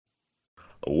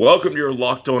Welcome to your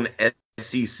Locked On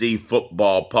SEC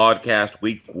Football Podcast.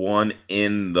 Week 1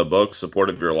 in the books.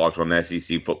 Support of your Locked On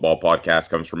SEC Football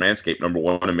Podcast comes from Manscaped,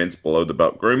 #1 in men's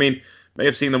below-the-belt grooming. May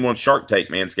have seen them on Shark Tank.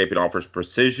 Manscaped offers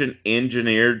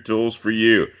precision-engineered tools for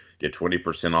you. Get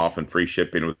 20% off and free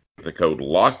shipping with the code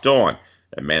Locked On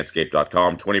at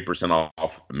manscaped.com. 20%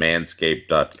 off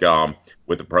manscaped.com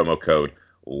with the promo code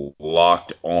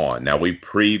Locked On. Now, we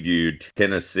previewed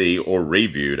Tennessee, or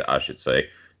reviewed, I should say,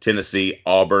 Tennessee,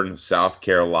 Auburn, South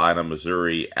Carolina,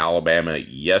 Missouri, Alabama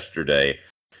yesterday.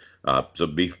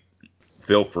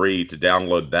 Feel free to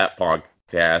download that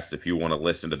podcast if you want to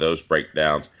listen to those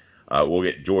breakdowns. We'll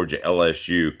get Georgia,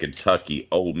 LSU, Kentucky,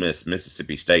 Ole Miss,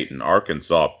 Mississippi State, and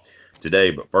Arkansas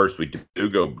today. But first, we do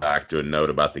go back to a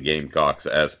note about the Gamecocks,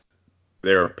 as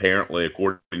there apparently,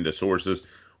 according to sources,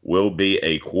 will be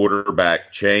a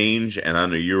quarterback change. And I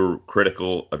know you're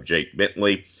critical of Jake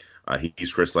Bentley.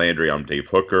 He's Chris Landry. I'm Dave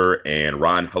Hooker. And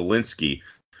Ryan Hilinski,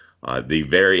 the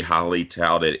very highly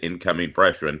touted incoming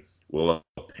freshman, will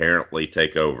apparently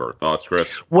take over. Thoughts,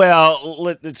 Chris? Well,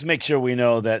 let's make sure we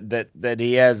know that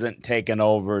he hasn't taken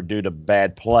over due to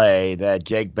bad play, that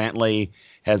Jake Bentley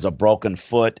has a broken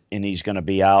foot and he's going to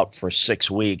be out for 6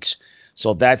 weeks.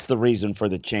 So that's the reason for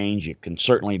the change. You can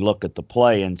certainly look at the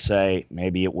play and say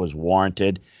maybe it was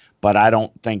warranted. But I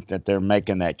don't think that they're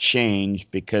making that change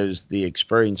because the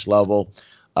experience level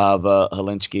of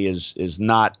Hilinski is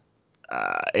not,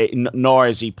 nor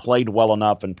has he played well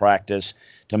enough in practice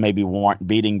to maybe warrant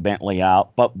beating Bentley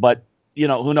out. But you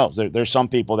know, who knows? There's some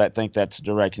people that think that's the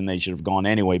direction they should have gone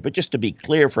anyway. But just to be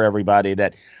clear for everybody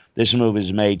that this move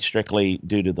is made strictly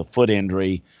due to the foot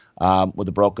injury with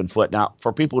a broken foot. Now,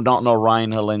 for people who don't know Ryan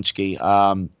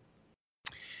Hilinski,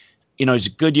 he's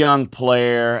a good young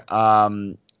player.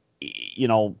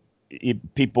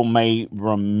 People may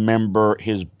remember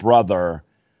his brother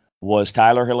was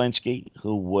Tyler Hilinski,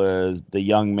 who was the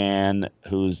young man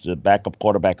who's the backup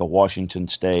quarterback of Washington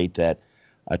State that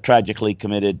tragically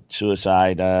committed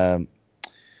suicide. Now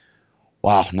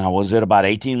was it about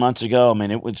 18 months ago? I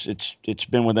mean, it's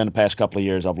been within the past couple of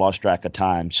years. I've lost track of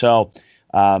time. So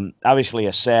obviously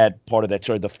a sad part of that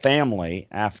story. The family,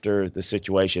 after the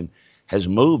situation, has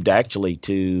moved actually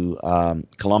to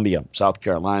Columbia, South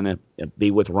Carolina, be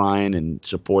with Ryan and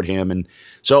support him. And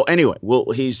so anyway,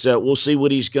 we'll see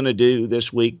what he's going to do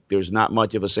this week. There's not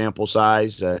much of a sample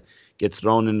size. Gets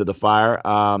thrown into the fire.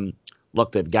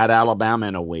 Look, they've got Alabama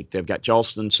in a week. They've got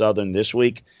Charleston Southern this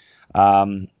week.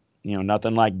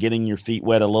 Nothing like getting your feet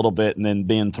wet a little bit and then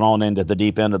being thrown into the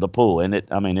deep end of the pool. And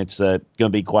it's going to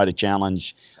be quite a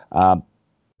challenge.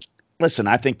 Listen,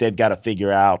 I think they've got to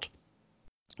figure out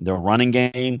their running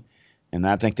game, and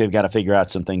I think they've got to figure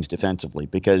out some things defensively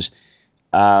because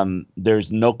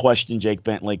there's no question Jake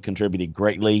Bentley contributed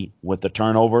greatly with the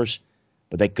turnovers,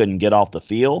 but they couldn't get off the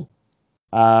field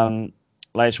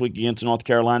last week against North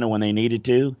Carolina when they needed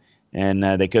to, and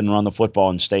they couldn't run the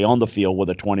football and stay on the field with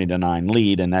a 20-9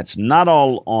 lead, and that's not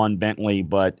all on Bentley,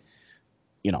 but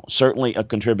certainly a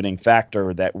contributing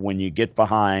factor that when you get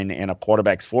behind and a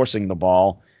quarterback's forcing the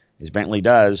ball, as Bentley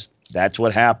does, that's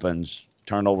what happens.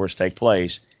 Turnovers take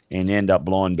place and you end up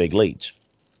blowing big leads.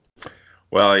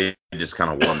 Well, you just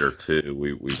kind of wonder, too.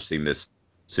 We've seen this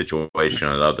situation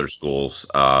at other schools.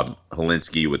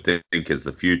 Hilinski would think is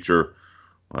the future.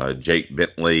 Jake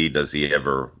Bentley, does he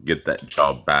ever get that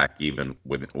job back even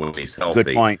when he's healthy?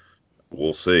 Good point.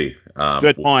 We'll see.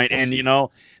 Good point. And,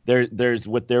 there's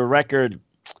with their record,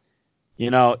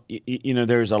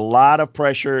 there's a lot of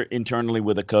pressure internally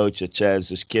with a coach that says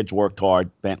this kid's worked hard,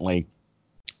 Bentley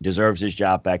deserves his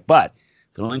job back. But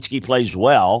if Hilinski plays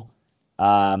well,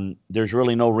 there's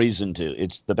really no reason to.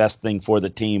 It's the best thing for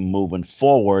the team moving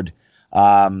forward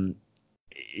to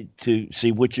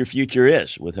see what your future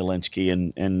is with Hilinski.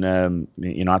 And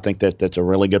I think that's a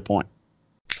really good point.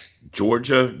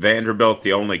 Georgia, Vanderbilt,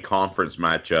 the only conference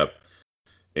matchup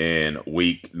in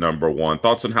week 1.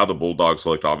 Thoughts on how the Bulldogs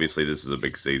looked? Obviously, this is a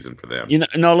big season for them.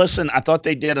 Listen, I thought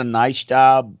they did a nice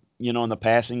job, in the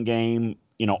passing game,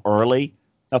 early.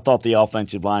 I thought the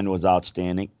offensive line was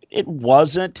outstanding. It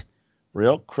wasn't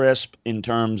real crisp in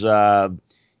terms of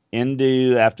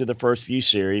after the first few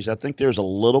series. I think there's a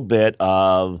little bit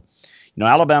of,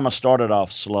 Alabama started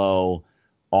off slow.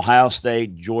 Ohio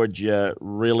State, Georgia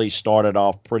really started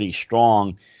off pretty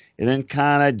strong and then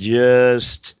kind of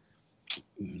just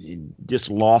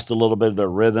lost a little bit of their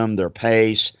rhythm, their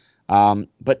pace. But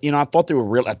I thought they were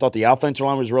real. I thought the offensive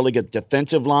line was really good.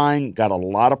 Defensive line got a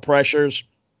lot of pressures.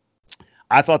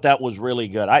 I thought that was really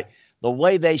good. The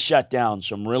way they shut down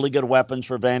some really good weapons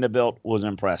for Vanderbilt was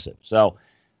impressive. So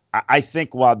I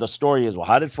think while the story is, well,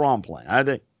 how did Fromm play?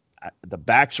 The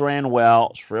backs ran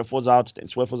well. Swift was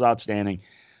outstanding.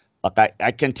 Look,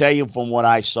 I can tell you from what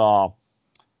I saw,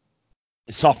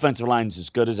 this offensive line is as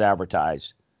good as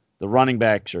advertised. The running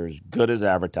backs are as good as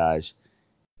advertised.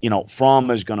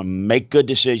 Fromm is going to make good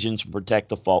decisions and protect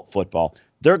the football.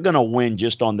 They're going to win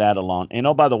just on that alone. And,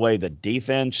 by the way, the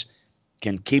defense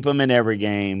can keep them in every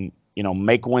game,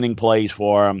 make winning plays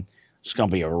for them. It's going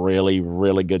to be a really,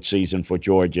 really good season for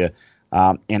Georgia.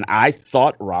 And I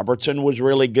thought Robertson was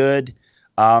really good.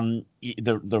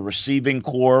 The receiving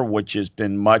core, which has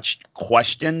been much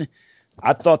questioned,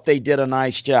 I thought they did a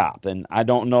nice job. And I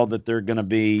don't know that they're going to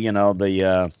be,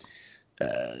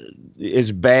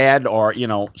 is bad or,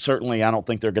 certainly I don't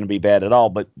think they're going to be bad at all,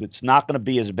 but it's not going to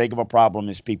be as big of a problem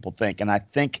as people think. And I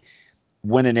think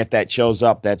when and if that shows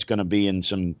up, that's going to be in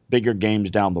some bigger games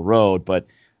down the road. But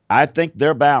I think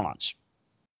their balance,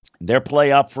 their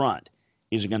play up front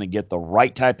is going to get the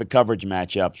right type of coverage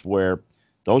matchups where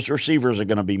those receivers are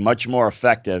going to be much more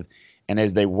effective. And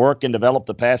as they work and develop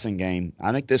the passing game,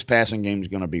 I think this passing game is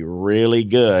going to be really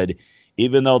good.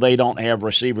 Even though they don't have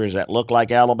receivers that look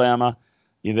like Alabama,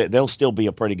 they'll still be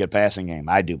a pretty good passing game,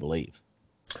 I do believe.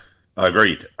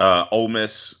 Agreed. Ole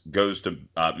Miss goes to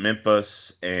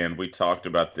Memphis, and we talked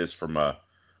about this from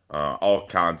all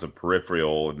kinds of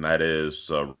peripheral, and that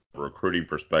is recruiting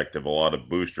perspective. A lot of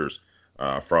boosters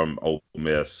from Ole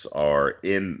Miss are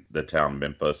in the town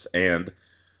Memphis, and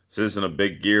this isn't a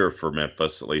big year for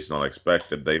Memphis, at least not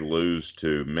expected. They lose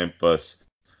to Memphis.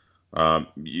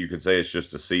 You could say it's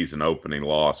just a season opening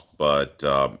loss, but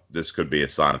this could be a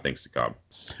sign of things to come.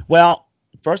 Well,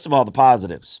 first of all, the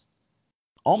positives.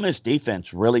 Ole Miss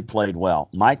defense really played well.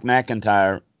 Mike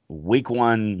McIntyre, week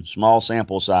one, small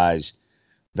sample size,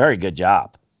 very good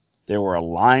job. They were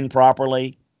aligned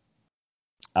properly.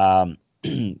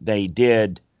 They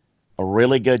did a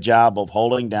really good job of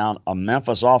holding down a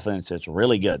Memphis offense that's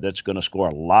really good. That's going to score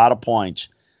a lot of points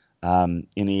in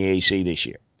the AAC this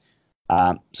year.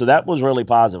 So that was really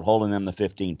positive, holding them to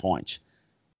 15 points.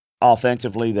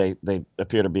 Offensively, they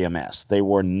appear to be a mess. They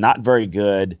were not very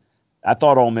good. I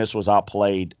thought Ole Miss was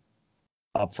outplayed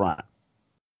up front.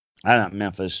 I thought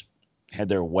Memphis had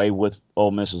their way with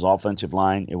Ole Miss's offensive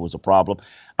line. It was a problem.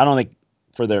 I don't think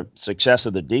for their success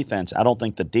of the defense, I don't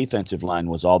think the defensive line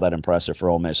was all that impressive for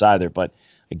Ole Miss either. But,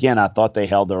 again, I thought they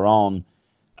held their own.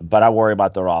 But I worry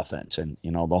about their offense. And,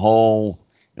 the whole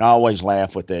 – I always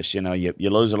laugh with this. You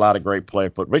lose a lot of great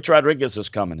players. But Rich Rodriguez is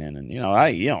coming in. And,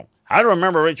 I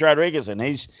remember Rich Rodriguez, and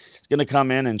he's going to come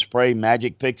in and spray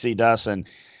magic pixie dust. And,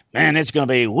 man, it's going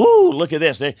to be, woo, look at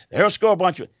this. They'll score a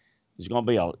bunch of –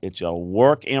 it's a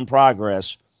work in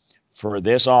progress for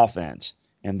this offense.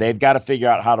 And they've got to figure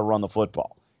out how to run the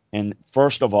football. And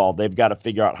first of all, they've got to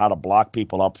figure out how to block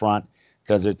people up front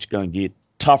because it's going to get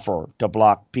tougher to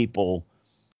block people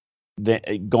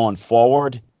going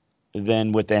forward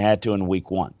than what they had to in week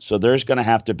one. So there's going to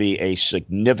have to be a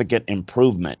significant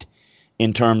improvement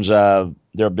in terms of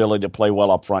their ability to play well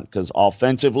up front because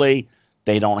offensively,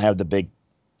 they don't have the big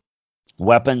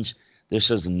weapons.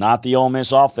 This is not the Ole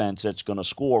Miss offense that's going to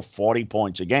score 40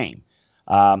 points a game.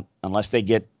 Unless they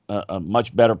get a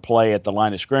much better play at the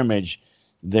line of scrimmage,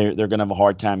 they're going to have a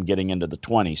hard time getting into the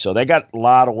 20. So they got a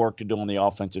lot of work to do on the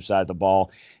offensive side of the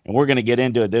ball. And we're going to get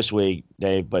into it this week,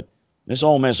 Dave, but this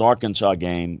Ole Miss-Arkansas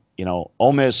game,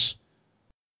 Ole Miss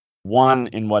won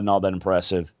and wasn't all that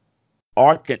impressive.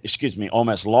 Ole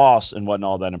Miss lost and wasn't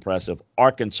all that impressive.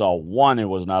 Arkansas won and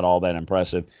was not all that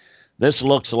impressive. This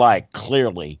looks like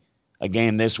clearly a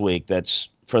game this week that's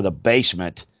for the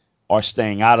basement or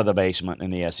staying out of the basement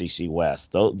in the SEC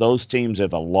West. Those teams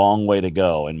have a long way to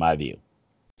go, in my view.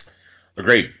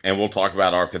 Agreed. And we'll talk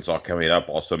about Arkansas coming up.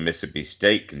 Also, Mississippi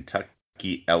State,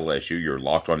 Kentucky, LSU, your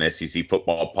Locked On SEC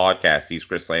Football podcast. He's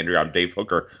Chris Landry. I'm Dave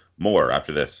Hooker. More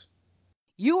after this.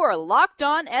 You are Locked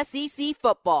On SEC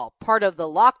Football, part of the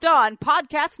Locked On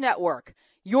Podcast Network.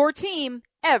 Your team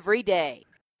every day.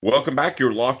 Welcome back.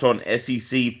 Your Locked On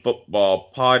SEC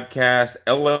Football podcast.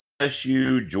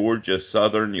 LSU, Georgia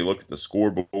Southern. You look at the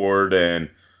scoreboard, and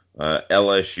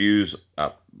LSU's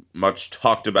much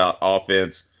talked about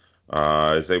offense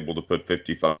is able to put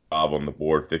 55 on the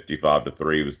board.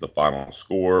 55-3 was the final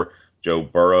score. Joe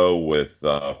Burrow with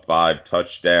 5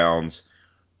 touchdowns.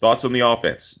 Thoughts on the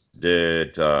offense?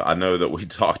 I know that we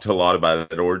talked a lot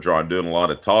about it, Orgeron doing a lot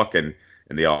of talking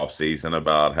in the offseason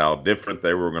about how different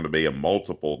they were going to be and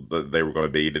multiple that they were going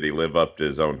to be. Did he live up to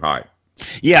his own hype?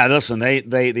 Yeah, listen,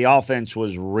 the offense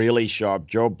was really sharp.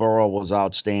 Joe Burrow was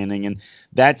outstanding, and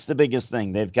that's the biggest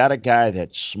thing. They've got a guy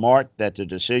that's smart, that's a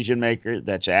decision maker,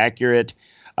 that's accurate,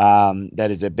 that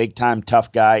is a big-time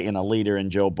tough guy and a leader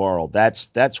in Joe Burrow. That's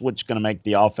what's going to make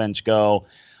the offense go.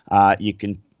 You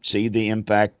can see the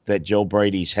impact that Joe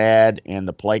Brady's had and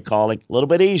the play calling. A little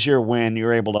bit easier when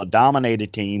you're able to dominate a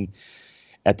team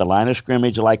at the line of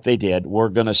scrimmage like they did. We're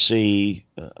going to see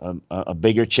a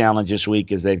bigger challenge this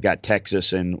week as they've got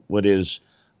Texas in what is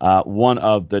one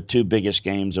of the two biggest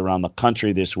games around the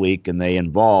country this week, and they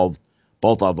involve,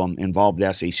 both of them involved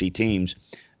the SEC teams,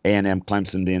 A&M,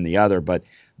 Clemson being the other. But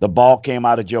the ball came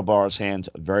out of Joe Burrow's hands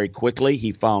very quickly.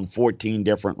 He found 14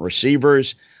 different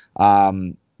receivers.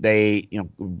 They,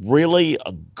 really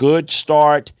a good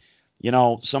start.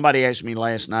 Somebody asked me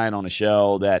last night on a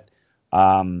show that,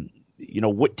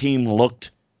 what team looked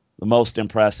the most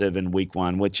impressive in week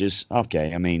one, which is,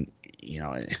 okay, I mean,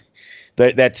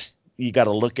 that's, you got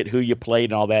to look at who you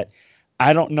played and all that.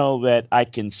 I don't know that I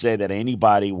can say that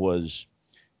anybody was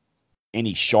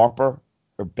any sharper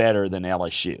or better than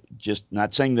LSU. Just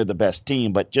not saying they're the best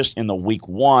team, but just in the week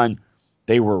one,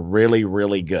 they were really,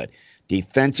 really good.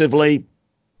 Defensively,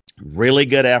 really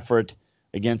good effort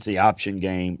against the option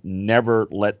game. Never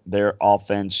let their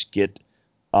offense get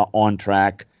on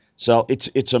track. So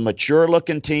it's a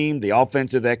mature-looking team. The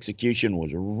offensive execution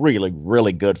was really,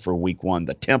 really good for week one.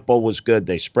 The tempo was good.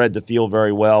 They spread the field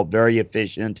very well, very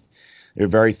efficient. They're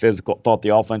very physical. Thought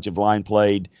the offensive line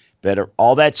played better.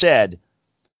 All that said,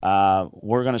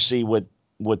 we're going to see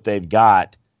what they've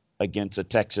got against a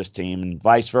Texas team, and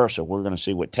vice versa. We're going to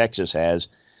see what Texas has.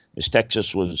 As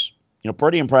Texas was,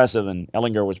 pretty impressive, and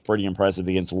Ehlinger was pretty impressive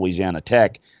against Louisiana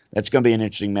Tech. That's going to be an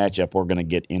interesting matchup we're going to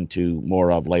get into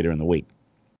more of later in the week.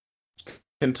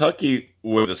 Kentucky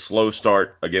with a slow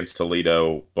start against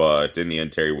Toledo, but in the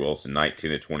end, Terry Wilson,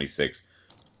 19-26,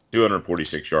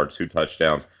 246 yards, 2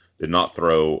 touchdowns, did not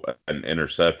throw an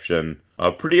interception.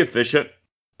 Pretty efficient.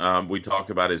 We talk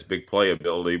about his big play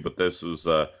ability, but this was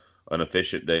an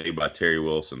efficient day by Terry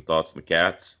Wilson. Thoughts on the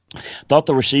Cats? Thought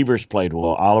the receivers played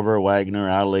well. Oliver, Wagner,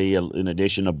 Ali, in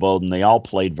addition to Bowden, they all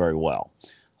played very well.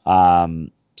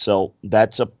 So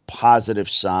that's a positive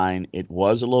sign. It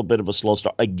was a little bit of a slow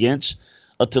start against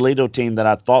a Toledo team that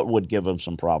I thought would give them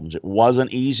some problems. It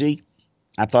wasn't easy.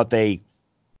 I thought they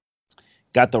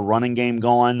got the running game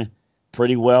going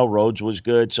pretty well. Rhodes was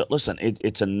good. So, listen,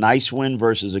 it's a nice win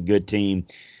versus a good team.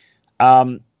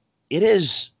 It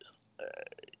is,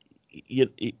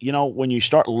 when you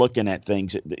start looking at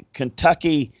things,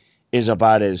 Kentucky is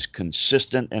about as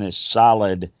consistent and as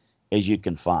solid as you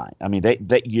can find. I mean, they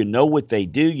what they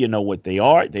do, what they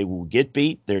are. They will get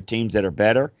beat. There are teams that are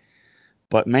better.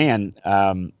 But, man,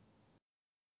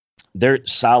 they're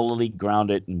solidly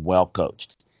grounded and well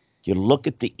coached. You look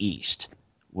at the East.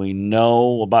 We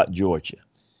know about Georgia.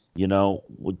 We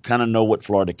kind of know what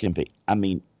Florida can be. I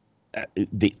mean,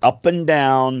 the up and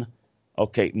down,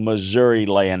 Missouri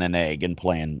laying an egg and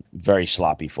playing very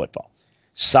sloppy football.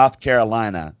 South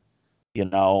Carolina,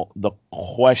 the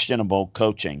questionable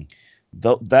coaching.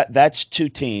 That's two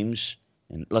teams.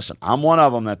 And listen, I'm one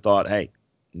of them that thought, hey,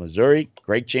 Missouri,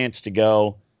 great chance to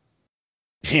go,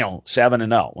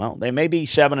 7-0. Well, they may be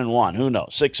 7-1. Who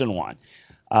knows? 6-1.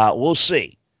 We'll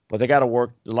see. But they got a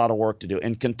lot of work to do.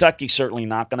 And Kentucky's certainly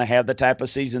not going to have the type of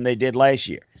season they did last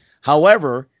year.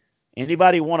 However,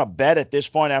 anybody want to bet at this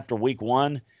point after week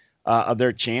one of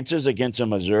their chances against a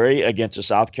Missouri, against a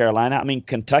South Carolina? I mean,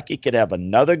 Kentucky could have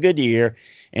another good year,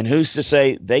 and who's to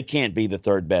say they can't be the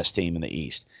third best team in the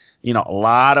East? A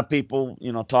lot of people,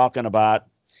 talking about,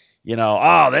 they're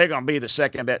going to be the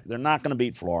second best. They're not going to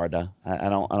beat Florida. I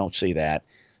don't see that.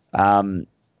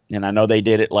 And I know they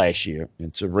did it last year.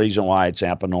 It's a reason why it's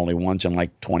happened only once in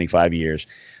like 25 years.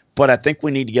 But I think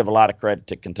we need to give a lot of credit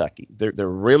to Kentucky. They're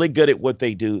really good at what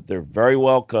they do. They're very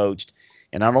well coached.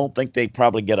 And I don't think they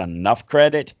probably get enough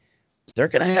credit. They're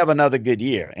going to have another good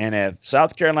year. And if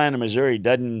South Carolina, Missouri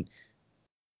doesn't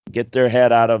get their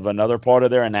head out of another part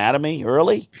of their anatomy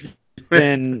early,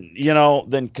 then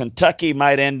Kentucky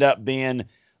might end up being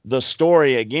the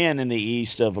story again in the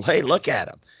East of, hey, look at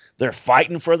them. They're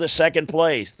fighting for the second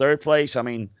place, third place. I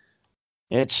mean,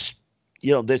 it's,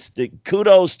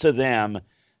 kudos to them.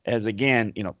 As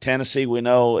again, Tennessee we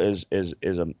know is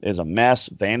a mess.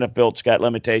 Vanderbilt's got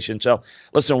limitations. So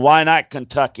listen, why not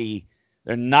Kentucky?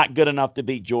 They're not good enough to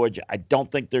beat Georgia. I don't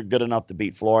think they're good enough to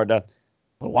beat Florida.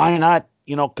 But why not,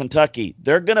 Kentucky?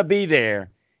 They're going to be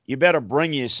there. You better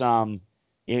bring you some,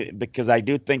 because I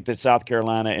do think that South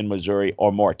Carolina and Missouri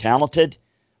are more talented.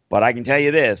 But I can tell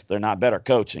you this, they're not better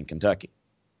coached than Kentucky.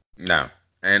 No.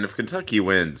 And if Kentucky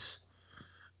wins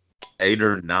 8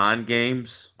 or 9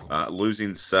 games,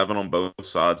 losing 7 on both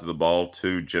sides of the ball,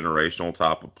 2 generational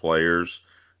type of players,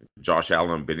 Josh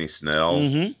Allen and Benny Snell.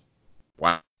 Mm-hmm.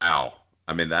 Wow.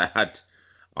 I mean, that,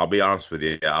 I'll be honest with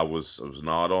you, I was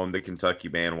not on the Kentucky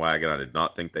bandwagon. I did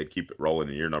not think they'd keep it rolling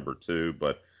in year number 2,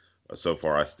 but So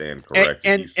far, I stand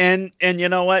corrected. And you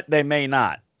know what? They may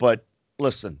not. But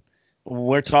listen,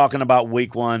 we're talking about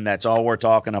week one. That's all we're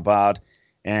talking about.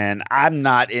 And I'm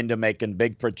not into making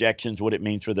big projections what it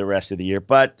means for the rest of the year.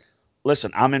 But listen,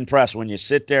 I'm impressed when you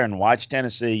sit there and watch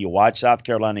Tennessee, you watch South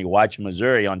Carolina, you watch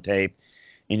Missouri on tape,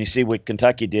 and you see what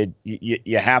Kentucky did.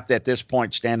 You have to, at this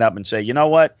point, stand up and say, you know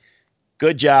what?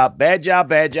 Good job. Bad job,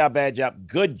 bad job, bad job.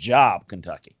 Good job,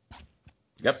 Kentucky.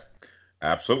 Yep,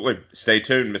 absolutely. Stay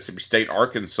tuned. Mississippi State,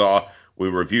 Arkansas. We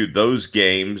reviewed those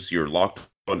games. You're locked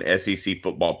on SEC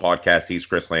Football Podcast. He's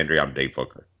Chris Landry. I'm Dave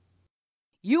Hooker.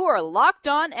 You are Locked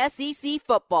On SEC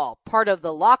Football, part of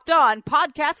the Locked On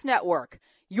Podcast Network,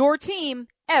 your team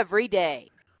every day.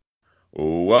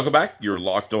 Welcome back. You're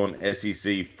Locked On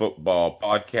SEC Football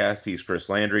Podcast. He's Chris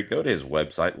Landry. Go to his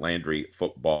website,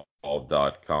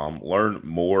 LandryFootball.com. Learn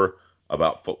more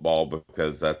about football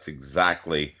because that's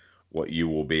exactly what you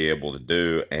will be able to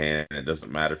do. And it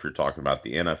doesn't matter if you're talking about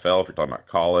the NFL, if you're talking about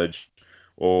college,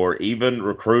 or even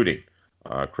recruiting.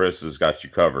 Chris has got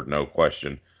you covered, no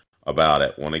question about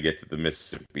it. Want to get to the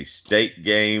Mississippi State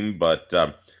game, but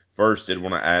first did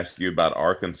want to ask you about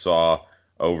Arkansas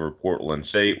over Portland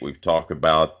State. We've talked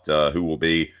about who will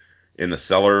be in the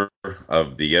cellar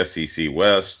of the SEC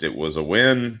West. It was a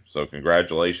win, so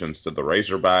congratulations to the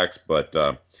Razorbacks, but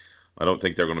I don't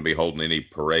think they're going to be holding any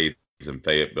parades in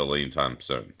Fayetteville anytime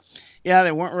soon. Yeah,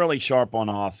 they weren't really sharp on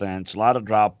offense. A lot of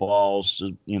drop balls,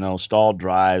 stalled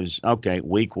drives. Okay,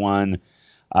 week one.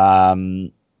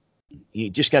 You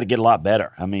just got to get a lot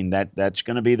better. I mean, that's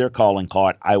going to be their calling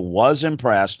card. I was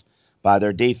impressed by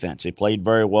their defense. They played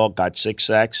very well, got 6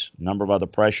 sacks, number of other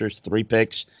pressures, 3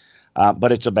 picks,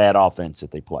 but it's a bad offense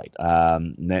that they played.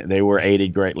 They were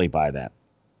aided greatly by that.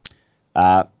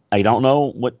 I don't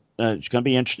know what it's going to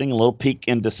be interesting. A little peek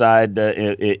inside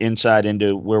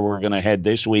into where we're going to head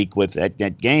this week with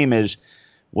that game is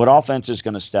what offense is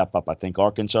going to step up. I think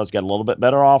Arkansas's got a little bit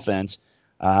better offense.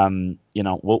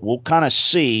 We'll kind of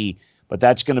see, but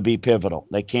that's going to be pivotal.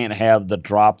 They can't have the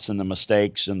drops and the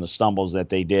mistakes and the stumbles that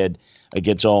they did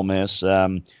against Ole Miss.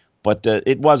 But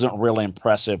it wasn't a really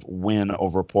impressive win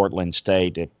over Portland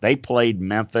State. If they played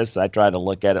Memphis, I try to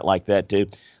look at it like that too.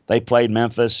 They played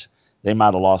Memphis, they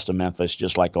might have lost to Memphis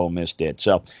just like Ole Miss did.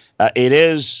 So it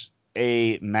is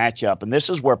a matchup, and this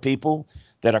is where people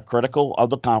that are critical of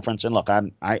the conference, and look,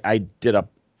 I did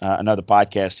another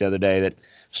podcast the other day that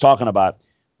was talking about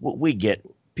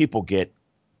people get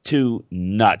too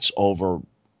nuts over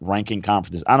ranking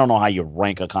conferences. I don't know how you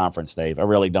rank a conference, Dave. I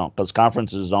really don't, because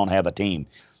conferences don't have a team.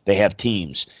 They have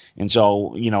teams. And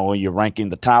so, you're ranking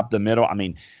the top, the middle. I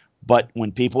mean, but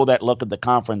when people that look at the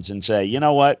conference and say, you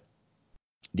know what,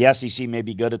 the SEC may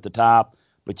be good at the top,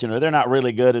 but, they're not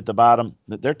really good at the bottom.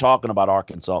 They're talking about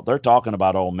Arkansas. They're talking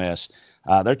about Ole Miss.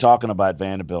 They're talking about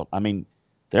Vanderbilt. I mean,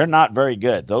 they're not very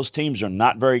good. Those teams are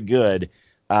not very good.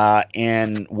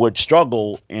 And would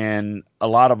struggle in a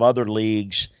lot of other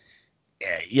leagues.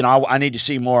 I need to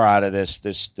see more out of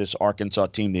this Arkansas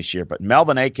team this year. But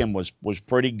Melvin Aiken was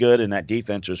pretty good, and that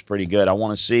defense was pretty good. I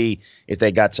want to see if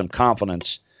they got some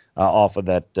confidence off of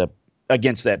that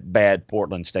against that bad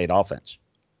Portland State offense.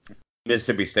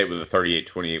 Mississippi State with a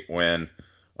 38-28 win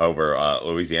over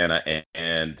Louisiana,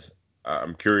 and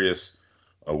I'm curious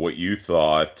what you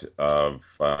thought of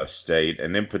State,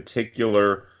 and in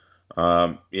particular.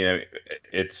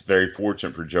 It's very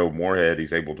fortunate for Joe Moorhead.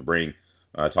 He's able to bring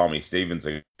Tommy Stevens,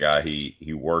 a guy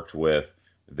he worked with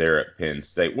there at Penn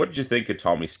State. What did you think of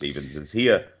Tommy Stevens? Is he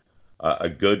a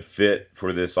good fit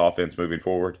for this offense moving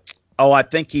forward? Oh, I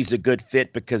think he's a good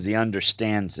fit because he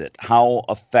understands it. How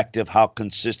effective, how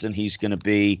consistent he's going to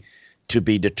be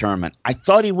determined. I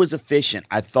thought he was efficient.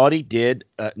 I thought he did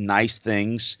nice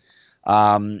things.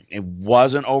 It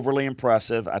wasn't overly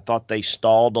impressive. I thought they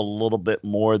stalled a little bit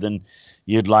more than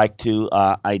you'd like to.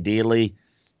 Ideally,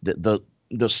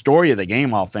 the story of the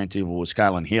game offensively was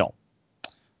Kylan Hill.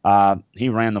 He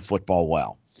ran the football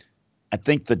well. I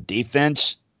think the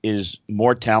defense is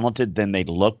more talented than they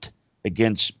looked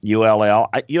against ULL.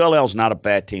 ULL's not a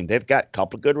bad team. They've got a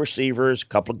couple of good receivers, a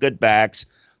couple of good backs.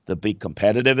 They'll be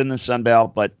competitive in the Sun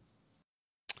Belt, but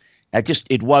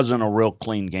it wasn't a real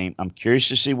clean game. I'm curious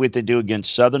to see what they do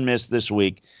against Southern Miss this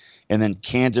week and then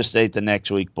Kansas State the next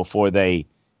week before they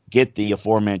get the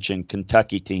aforementioned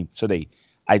Kentucky team. So they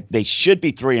should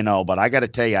be 3-0, but I got to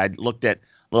tell you, I looked at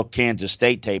little Kansas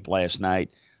State tape last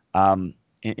night, and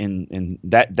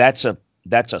that's a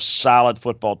solid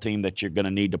football team that you're going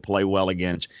to need to play well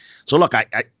against. So look,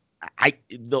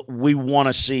 we want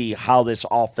to see how this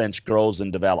offense grows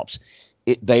and develops.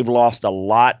 They've lost a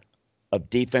lot of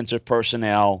defensive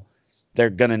personnel. They're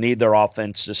going to need their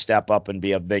offense to step up and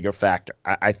be a bigger factor.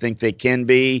 I think they can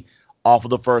be off of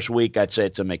the first week, I'd say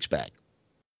it's a mixed bag.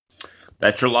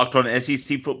 That's your Locked On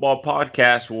SEC Football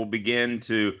podcast. We'll begin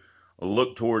to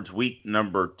look towards week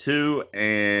number 2,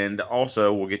 and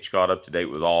also we'll get you caught up to date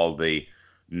with all the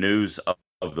news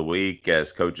of the week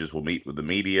as coaches will meet with the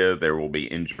media. There will be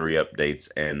injury updates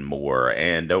and more.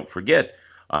 And don't forget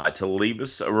to leave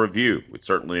us a review. We'd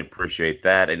certainly appreciate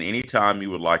that. And anytime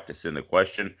you would like to send a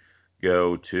question,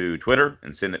 go to Twitter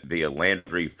and send it via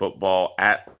Landry Football,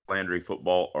 at Landry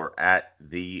Football, or at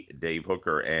the Dave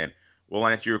Hooker. And we'll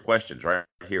answer your questions right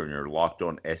here in your Locked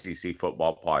On SEC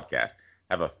Football podcast.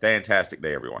 Have a fantastic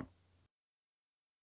day, everyone.